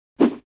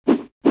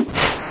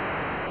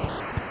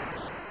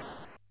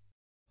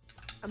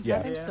I'm Yeah.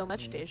 having so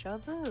much deja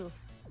vu.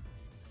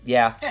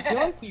 Yeah. I feel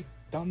like we've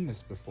done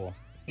this before.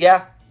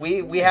 Yeah,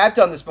 we have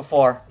done this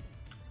before.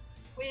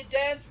 We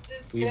danced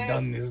this We've dance.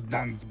 done this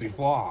dance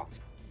before.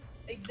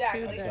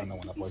 Exactly. I don't know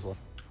what that voice was.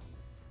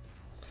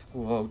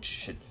 Whoa,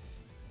 shit.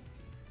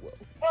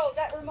 Oh,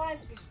 that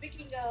reminds me.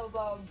 Speaking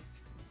of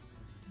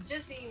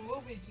Disney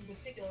movies in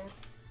particular.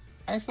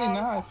 Actually,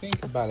 now I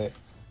think about it,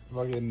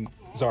 fucking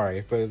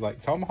sorry, but it's like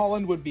Tom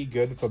Holland would be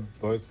good for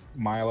both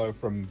Milo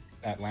from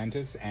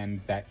Atlantis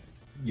and that,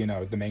 you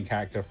know, the main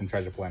character from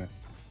Treasure Planet.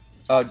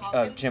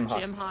 Jim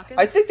Hawkins. Jim Hawkins?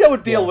 I think that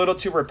would be a Yeah. little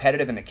too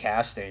repetitive in the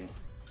casting.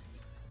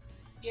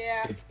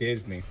 Yeah. It's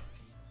Disney.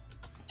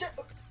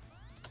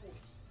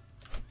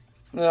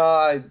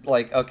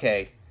 Like,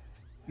 okay.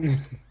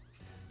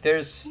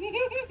 There's...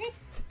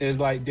 It's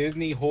like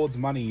Disney hoards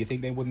money. You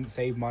think they wouldn't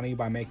save money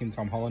by making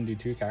Tom Holland do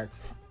 2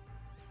 characters?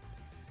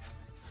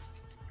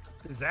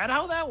 Is that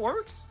how that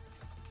works?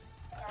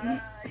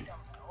 I don't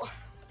know.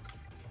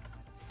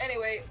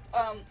 Anyway,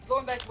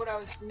 going back to what I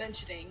was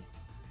mentioning.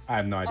 I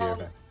have no idea of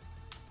that.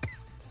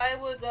 I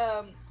was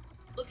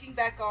looking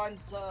back on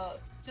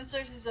since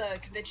there's a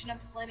convention I'm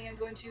planning on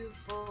going to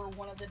for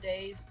one of the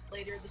days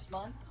later this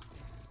month.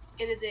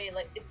 It is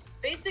it's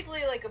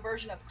basically like a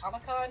version of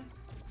Comic-Con,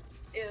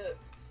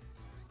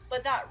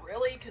 but not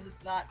really because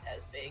it's not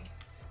as big.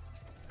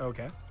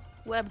 Okay.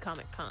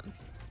 Webcomic Con.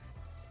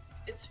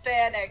 It's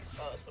Fan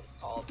Expo is what it's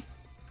called.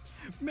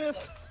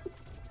 Myth.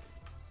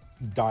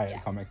 Diet yeah.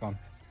 Comic-Con.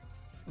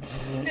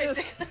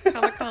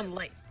 Comic Con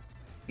Light.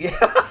 Yeah.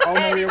 Oh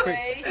no, real quick.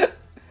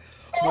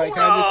 Wait, can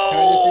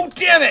I just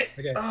damn it!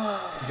 Okay,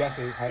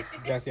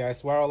 Jesse, I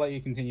swear I'll let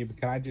you continue, but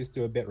can I just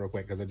do a bit real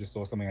quick because I just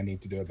saw something I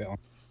need to do a bit on.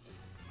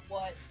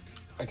 What?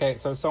 Okay,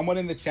 so someone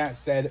in the chat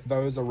said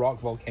those are rock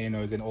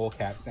volcanoes in all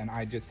caps, and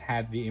I just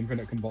had the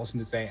infinite compulsion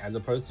to say as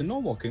opposed to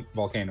normal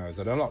volcanoes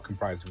that are not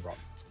comprised of rock.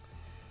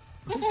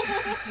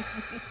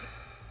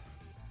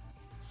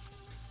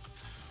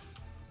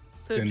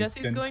 So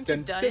Jesse's going to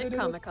Diet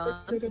Comic Con.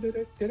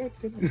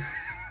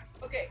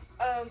 Okay,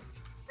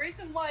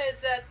 reason why is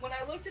that when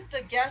I looked at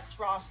the guest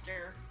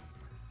roster,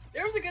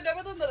 there was a good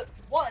number of them that,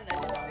 one,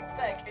 I did not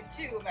expect, and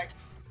two, I'm actually...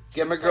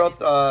 Gamer Girl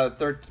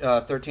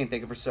 13,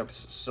 thank you for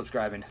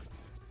subscribing.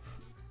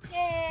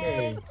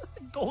 Yay!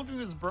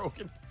 Golden is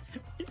broken.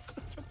 He's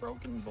such a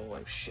broken boy.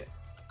 Oh, shit.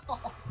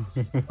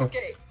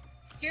 Okay,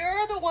 here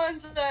are the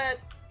ones that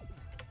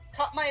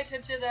caught my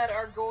attention that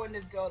are going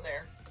to go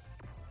there.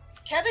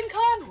 Kevin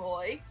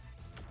Conroy.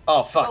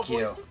 Oh, fuck voice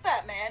you. of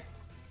Batman.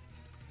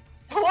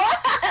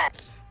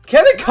 What?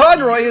 Kevin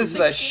Conroy is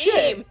the game.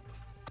 shit.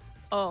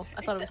 Oh,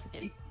 I thought it was the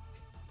game.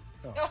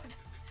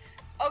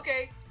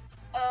 Okay,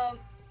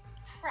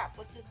 crap,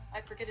 what's his,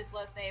 I forget his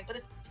last name, but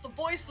it's the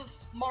voice of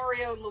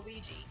Mario and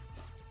Luigi.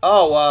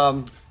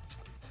 Oh,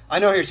 I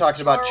know who you're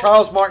talking about.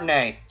 Charles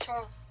Martinet.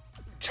 Charles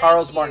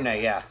Thank you.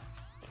 Martinet, yeah.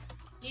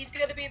 He's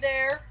gonna be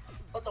there,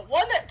 but the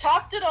one that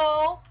topped it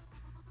all,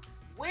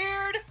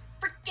 Weird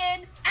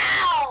Freaking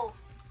Al!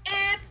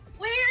 It's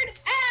Weird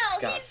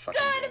Al! God He's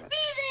fucking gonna damn it. be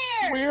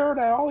there! Weird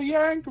Al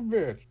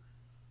Yankovic.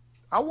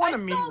 I want to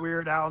meet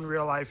Weird Al in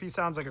real life. He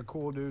sounds like a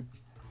cool dude.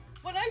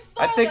 When I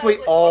saw I think that, we was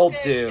like, all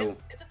okay, do.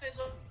 It's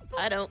official.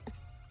 I don't.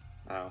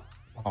 Oh.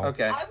 Oh.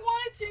 Okay. I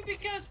wanted to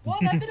because,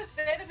 one, I've been a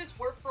fan of his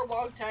work for a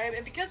long time,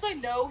 and because I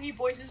know he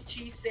voices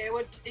Cheese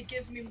Sandwich, it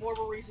gives me more of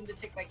a reason to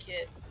take my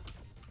kid.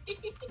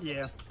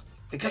 Yeah.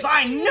 Because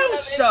I knew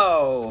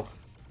so!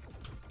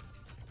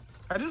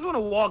 I just want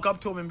to walk up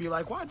to him and be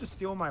like, why'd you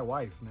steal my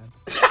wife, man?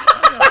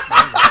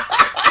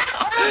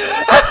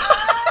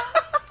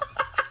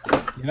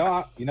 You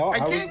know, I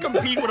can't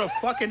compete with a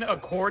fucking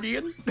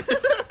accordion.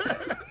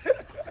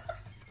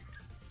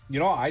 You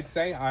know what I'd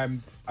say?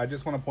 I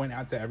just want to point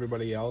out to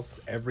everybody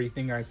else,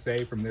 everything I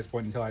say from this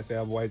point until I say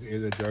otherwise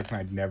is a joke, and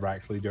I'd never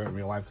actually do it in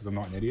real life because I'm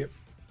not an idiot.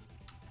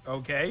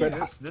 Okay, But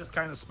this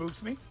kind of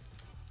spooks me.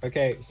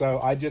 Okay,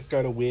 so I just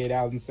go to Weird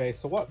Al and say,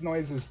 so what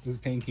noises does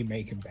Pinky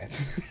make in bed?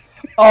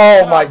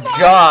 Oh my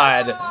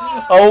god!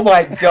 Oh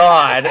my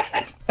god!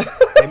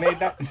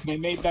 They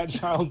made that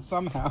child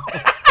somehow.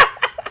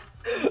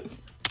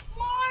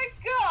 My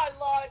god,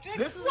 Logic!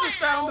 This is the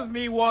sound of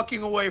me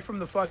walking away from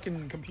the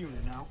fucking computer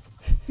now.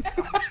 You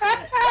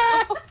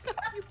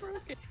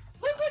broke it.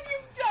 Look what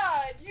you've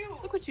done! You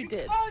Look what you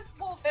did. caused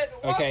Wolfhead to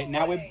walk Okay,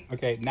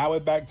 away. now we're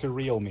back to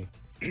real me.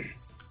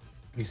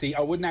 You see,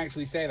 I wouldn't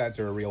actually say that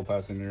to a real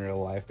person in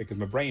real life because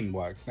my brain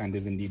works and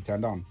is indeed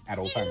turned on at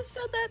all You times. just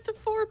said that to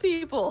 4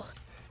 people.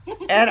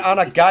 And on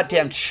a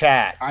goddamn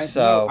chat,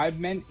 so... I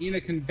meant in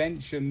a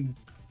convention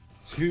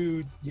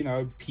to, you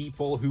know,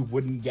 people who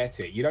wouldn't get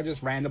it. You don't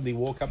just randomly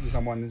walk up to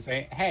someone and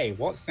say, hey,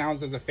 what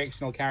sounds does a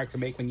fictional character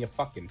make when you're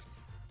fucking?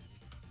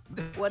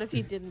 What if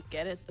he didn't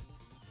get it?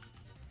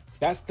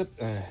 That's the...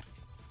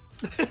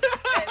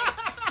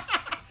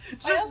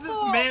 Just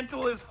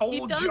dismantle his whole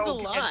He does a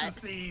joke lot. at the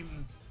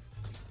seams.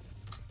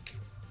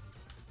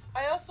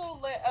 I also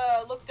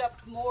looked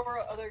up more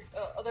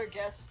other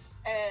guests,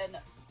 and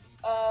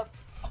a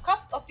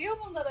few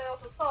of them that I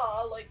also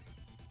saw, like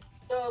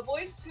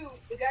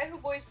the guy who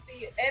voiced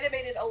the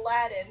animated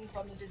Aladdin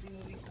from the Disney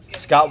movies is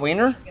Scott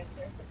Wiener?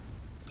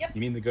 Yep.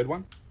 You mean the good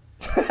one?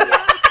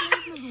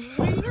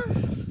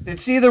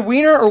 It's either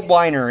Wiener or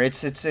Weiner. It's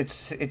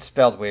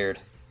spelled weird.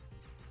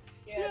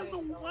 Yeah, He has a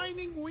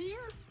whining wiener?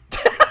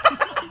 Get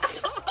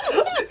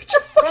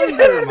your fucking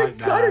head in the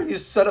gutter, you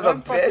son of a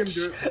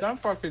bitch!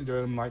 Don't fucking do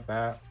him like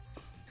that.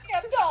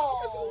 Yeah,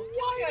 no.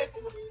 Give you guys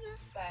some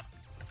respect.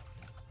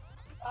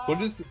 We'll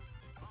just.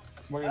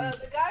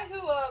 The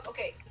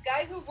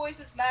guy who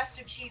voices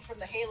Master Chief from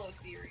the Halo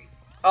series.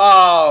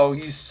 Oh,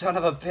 you son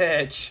of a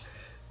bitch!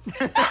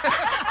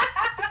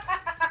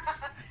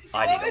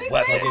 I need a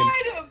weapon.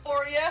 Him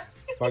for you.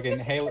 Fucking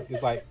Halo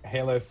is like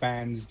Halo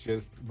fans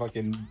just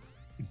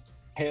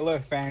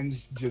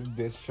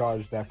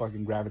discharge their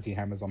fucking gravity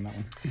hammers on that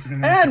one.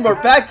 And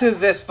we're back to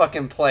this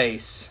fucking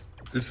place.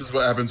 This is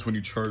what happens when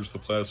you charge the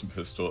plasma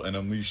pistol and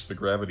unleash the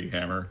gravity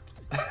hammer.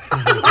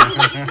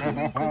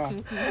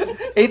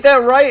 Ain't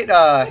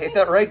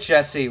that right,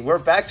 Jesse? We're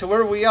back to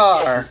where we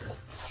are.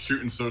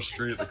 Shooting so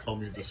straight they call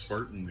me the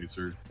Spartan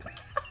Laser.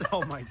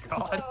 Oh my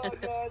god. Oh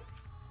god.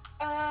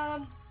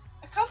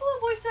 A couple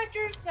of voice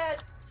actors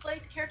that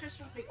played the characters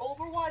from the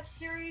Overwatch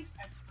series.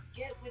 I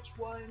forget which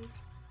ones.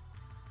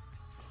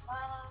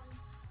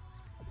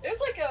 There's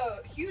like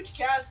a huge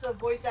cast of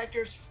voice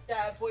actors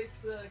that voice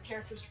the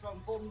characters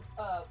from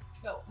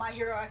My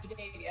Hero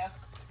Academia.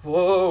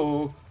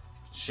 Whoa.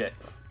 Shit.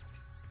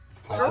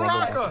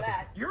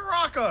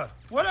 Uraka!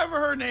 Whatever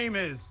her name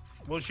is.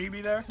 Will she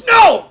be there?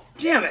 No!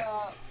 Damn it!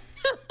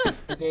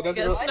 Okay, does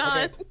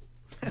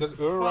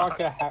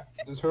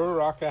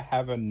Uraraka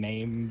have a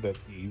name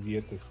that's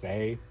easier to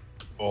say?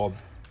 Or,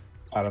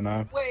 I don't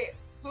know. Wait,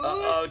 who?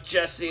 Uh-oh,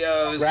 Jesse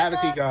O's.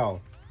 Gravity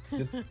Girl.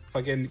 The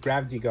fucking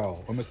Gravity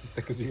Girl. Almost as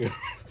thick as you.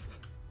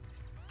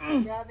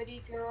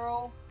 Gravity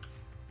Girl.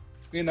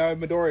 You know,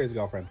 Midoriya's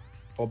girlfriend.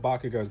 Or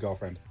Bakugo's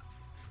girlfriend.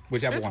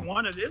 Whichever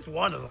one. It's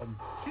one of them.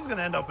 She's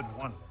gonna end up in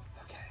one of them.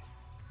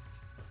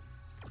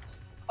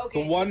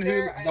 Okay,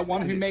 The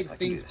one who makes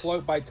things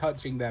float by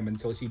touching them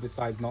until she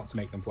decides not to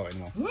make them float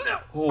anymore.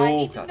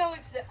 Oh,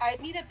 I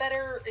need a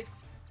better.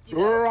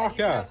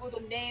 Uraraka. Who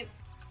the name?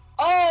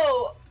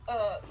 Oh,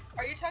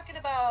 are you talking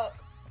about?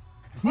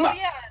 Oh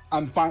yeah.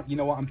 I'm You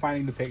know what? I'm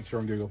finding the picture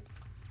on Google.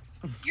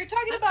 You're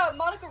talking about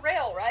Monica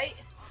Rail, right?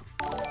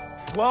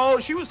 Well,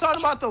 she was talking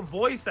about the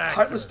voice actor.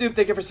 Heartless Dude,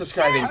 thank you for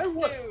subscribing. Dude.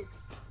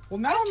 Well,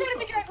 now I'm trying to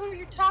figure out who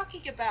you're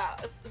talking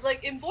about.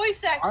 Like in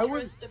voice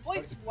actors, the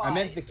voice wise. I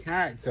meant the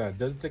character.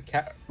 Does the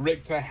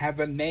character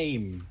have a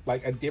name,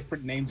 like a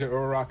different name to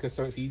Uraraka,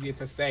 so it's easier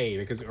to say?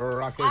 Because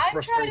Uraraka is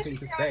frustrating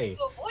to say.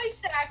 The voice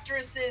actor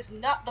is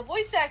not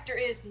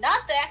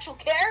the actual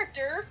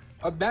character.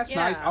 Oh, that's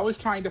nice. I was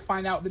trying to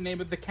find out the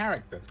name of the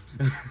character.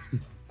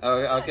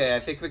 Oh, okay. I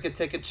think we could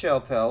take a chill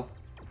pill.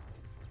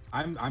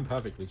 I'm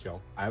perfectly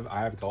chill. I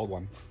have a gold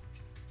one.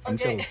 I'm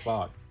Okay. chill as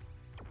fuck.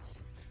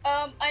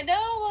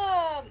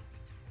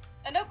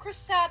 I know Chris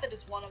Sabat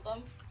is one of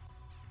them.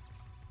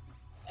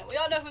 And we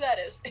all know who that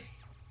is.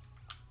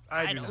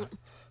 I do not.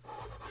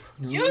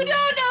 You don't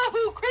know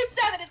who Chris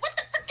Sabat is. What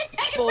the fucking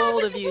heck is wrong Bold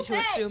with of you to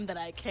assume that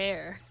I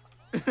care.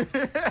 Puppet,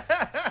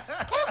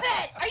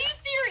 are you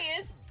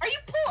serious? Are you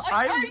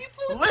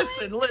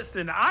pulling?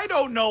 Listen. I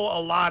don't know a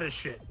lot of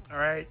shit. All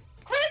right.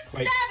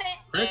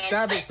 Chris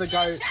Sabat's the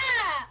guy.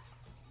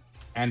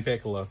 And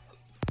Piccolo.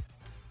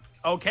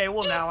 Okay.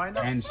 Well, now I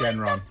know. And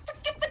Shenron.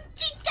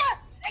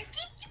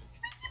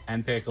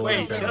 And Piccolo.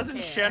 Wait, and isn't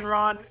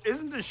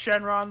the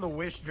Shenron the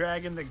wish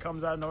dragon that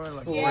comes out of nowhere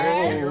like,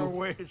 Yes. your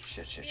wish?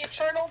 Shit. The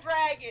Eternal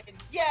Dragon,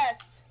 yes.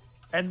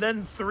 And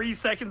then 3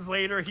 seconds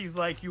later, he's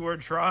like, "You are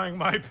trying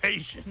my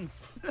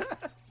patience."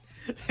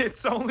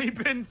 It's only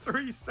been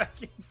 3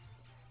 seconds.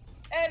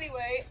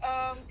 Anyway,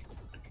 I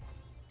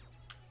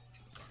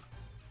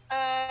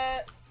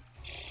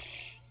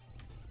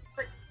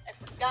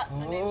forgot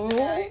the name of the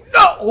guy.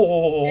 No!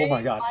 Oh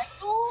my god.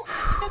 Michael?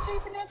 That's how you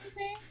pronounce his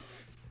name?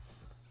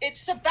 It's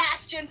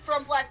Sebastian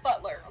from Black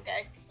Butler,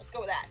 okay? Let's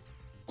go with that.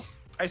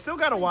 I still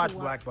gotta watch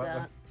Black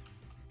Butler.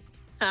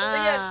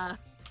 Yes,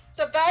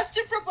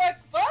 Sebastian from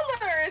Black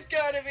Butler is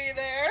gonna be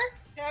there.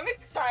 I'm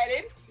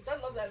excited, because I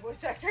love that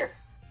voice actor.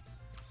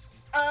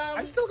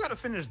 I still gotta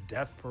finish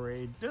Death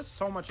Parade. There's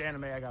so much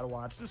anime I gotta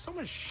watch. There's so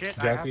much shit.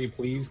 Jesse,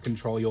 please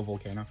control your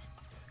volcano.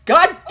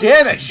 God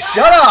damn it!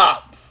 Shut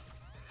up!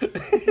 Okay,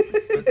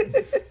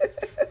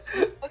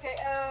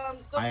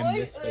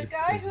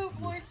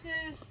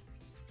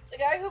 the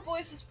guy who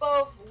voices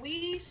both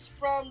Whis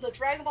from the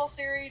Dragon Ball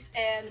series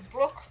and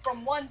Brook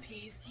from One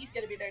Piece, he's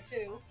gonna be there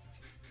too.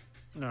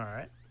 All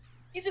right.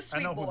 He's a sweet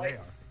I know boy. who they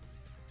are.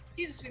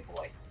 He's a sweet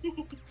boy.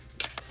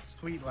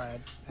 Sweet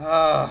lad.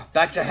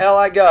 Back to hell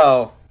I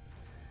go.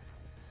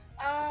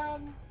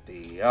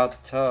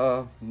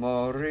 Beata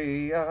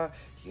Maria,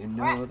 you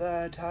know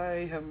that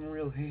I am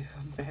really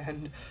a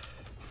man.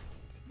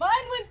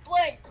 Mine went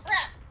blank.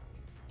 Crap.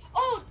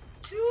 Oh,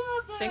 two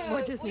of the. Sing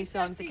more Disney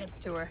songs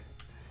against tour.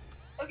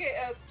 Okay,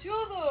 two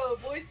of the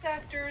voice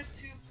actors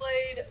who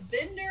played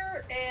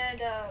Bender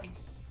and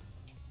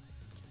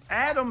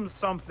Adam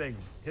something.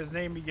 His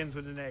name begins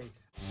with an A.